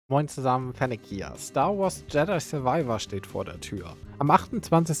Moin zusammen, Fennek hier. Star Wars Jedi Survivor steht vor der Tür. Am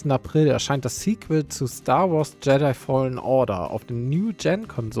 28. April erscheint das Sequel zu Star Wars Jedi Fallen Order auf den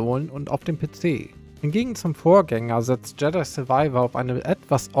New-Gen-Konsolen und auf dem PC. Hingegen zum Vorgänger setzt Jedi Survivor auf eine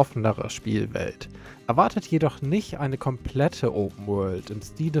etwas offenere Spielwelt, erwartet jedoch nicht eine komplette Open World im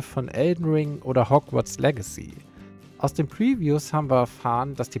Stile von Elden Ring oder Hogwarts Legacy. Aus den Previews haben wir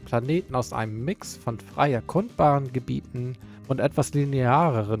erfahren, dass die Planeten aus einem Mix von frei erkundbaren Gebieten und etwas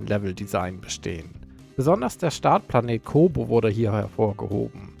lineareren Leveldesign bestehen. Besonders der Startplanet Koboh wurde hier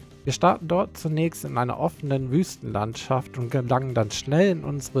hervorgehoben. Wir starten dort zunächst in einer offenen Wüstenlandschaft und gelangen dann schnell in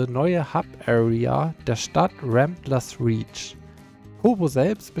unsere neue Hub-Area der Stadt Ramblers Reach. Koboh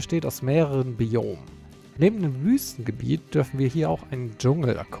selbst besteht aus mehreren Biomen. Neben dem Wüstengebiet dürfen wir hier auch einen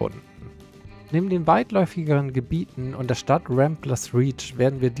Dschungel erkunden. Neben den weitläufigeren Gebieten und der Stadt Ramblers Reach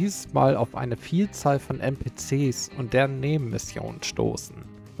werden wir dieses Mal auf eine Vielzahl von NPCs und deren Nebenmissionen stoßen.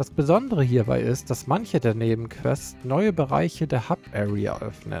 Das Besondere hierbei ist, dass manche der Nebenquests neue Bereiche der Hub-Area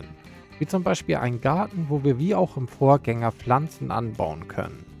öffnen, wie zum Beispiel einen Garten, wo wir wie auch im Vorgänger Pflanzen anbauen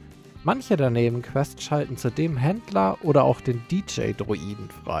können. Manche der Nebenquests schalten zudem Händler oder auch den DJ-Droiden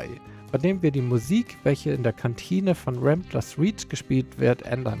frei, bei dem wir die Musik, welche in der Kantine von Ramblers Reach gespielt wird,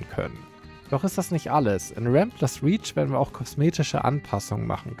 ändern können. Doch ist das nicht alles. In Ramblers Reach werden wir auch kosmetische Anpassungen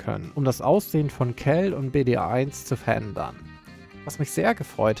machen können, um das Aussehen von Cal und BD1 zu verändern. Was mich sehr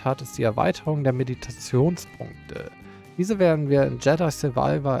gefreut hat, ist die Erweiterung der Meditationspunkte. Diese werden wir in Jedi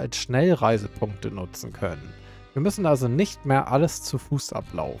Survivor als Schnellreisepunkte nutzen können. Wir müssen also nicht mehr alles zu Fuß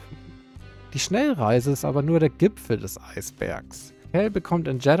ablaufen. Die Schnellreise ist aber nur der Gipfel des Eisbergs. Cal bekommt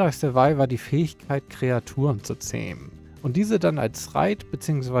in Jedi Survivor die Fähigkeit, Kreaturen zu zähmen und diese dann als Reit-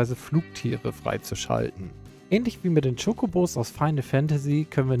 bzw. Flugtiere freizuschalten. Ähnlich wie mit den Chocobos aus Final Fantasy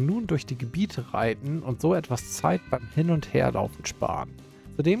können wir nun durch die Gebiete reiten und so etwas Zeit beim Hin- und Herlaufen sparen.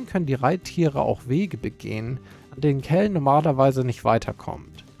 Zudem können die Reittiere auch Wege begehen, an denen Cal normalerweise nicht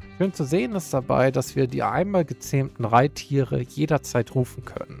weiterkommt. Schön zu sehen ist dabei, dass wir die einmal gezähmten Reittiere jederzeit rufen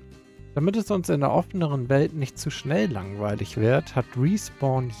können. Damit es uns in der offeneren Welt nicht zu schnell langweilig wird, hat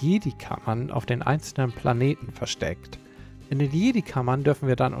Respawn Jedi-Kammern auf den einzelnen Planeten versteckt. In den Jedi-Kammern dürfen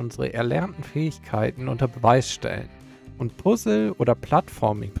wir dann unsere erlernten Fähigkeiten unter Beweis stellen und Puzzle- oder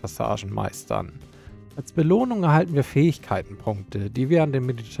Plattforming-Passagen meistern. Als Belohnung erhalten wir Fähigkeitenpunkte, die wir an den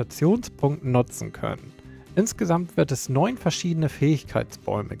Meditationspunkten nutzen können. Insgesamt wird es 9 verschiedene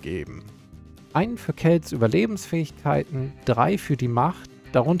Fähigkeitsbäume geben. Einen für Cals Überlebensfähigkeiten, 3 für die Macht,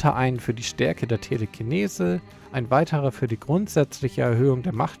 darunter einen für die Stärke der Telekinese, ein weiterer für die grundsätzliche Erhöhung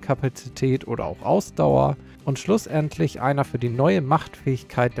der Machtkapazität oder auch Ausdauer und schlussendlich einer für die neue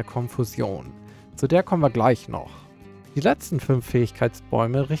Machtfähigkeit der Konfusion. Zu der kommen wir gleich noch. Die letzten 5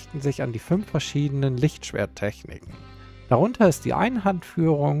 Fähigkeitsbäume richten sich an die 5 verschiedenen Lichtschwerttechniken. Darunter ist die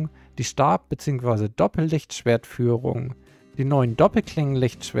Einhandführung, die Stab- bzw. Doppellichtschwertführung, die 9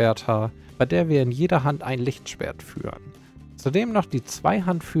 Doppelklingenlichtschwerter, bei der wir in jeder Hand ein Lichtschwert führen. Zudem noch die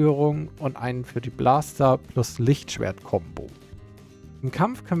Zweihandführung und einen für die Blaster plus Lichtschwert-Kombo. Im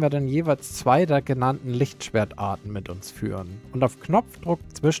Kampf können wir dann jeweils 2 der genannten Lichtschwertarten mit uns führen und auf Knopfdruck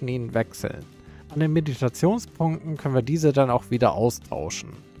zwischen ihnen wechseln. An den Meditationspunkten können wir diese dann auch wieder austauschen.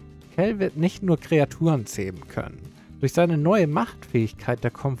 Cal wird nicht nur Kreaturen zähmen können. Durch seine neue Machtfähigkeit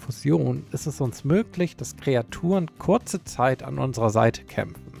der Konfusion ist es uns möglich, dass Kreaturen kurze Zeit an unserer Seite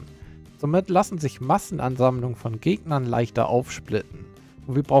kämpfen. Somit lassen sich Massenansammlungen von Gegnern leichter aufsplitten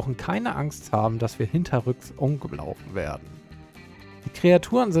und wir brauchen keine Angst haben, dass wir hinterrücks umgelaufen werden. Die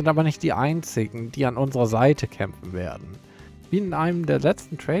Kreaturen sind aber nicht die einzigen, die an unserer Seite kämpfen werden. Wie in einem der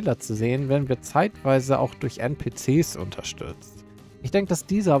letzten Trailer zu sehen, werden wir zeitweise auch durch NPCs unterstützt. Ich denke, dass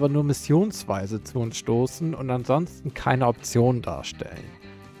diese aber nur missionsweise zu uns stoßen und ansonsten keine Option darstellen.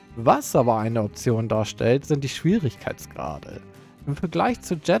 Was aber eine Option darstellt, sind die Schwierigkeitsgrade. Im Vergleich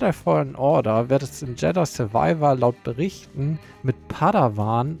zu Jedi Fallen Order wird es in Jedi Survivor laut Berichten mit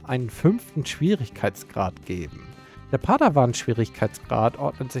Padawan einen 5. Schwierigkeitsgrad geben. Der Padawan-Schwierigkeitsgrad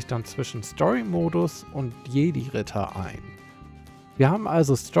ordnet sich dann zwischen Story-Modus und Jedi-Ritter ein. Wir haben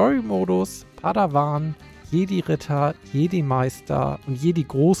also Story-Modus, Padawan, Jedi-Ritter, Jedi-Meister und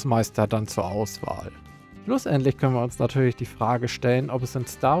Jedi-Großmeister dann zur Auswahl. Schlussendlich können wir uns natürlich die Frage stellen, ob es in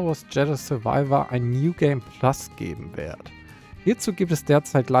Star Wars Jedi Survivor ein New Game Plus geben wird. Hierzu gibt es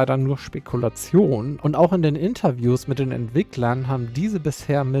derzeit leider nur Spekulationen und auch in den Interviews mit den Entwicklern haben diese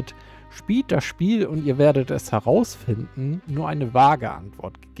bisher mit "Spielt das Spiel und ihr werdet es herausfinden" nur eine vage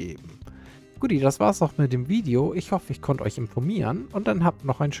Antwort gegeben. Guti, das war's auch mit dem Video. Ich hoffe, ich konnte euch informieren und dann habt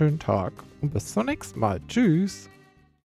noch einen schönen Tag und bis zum nächsten Mal. Tschüss!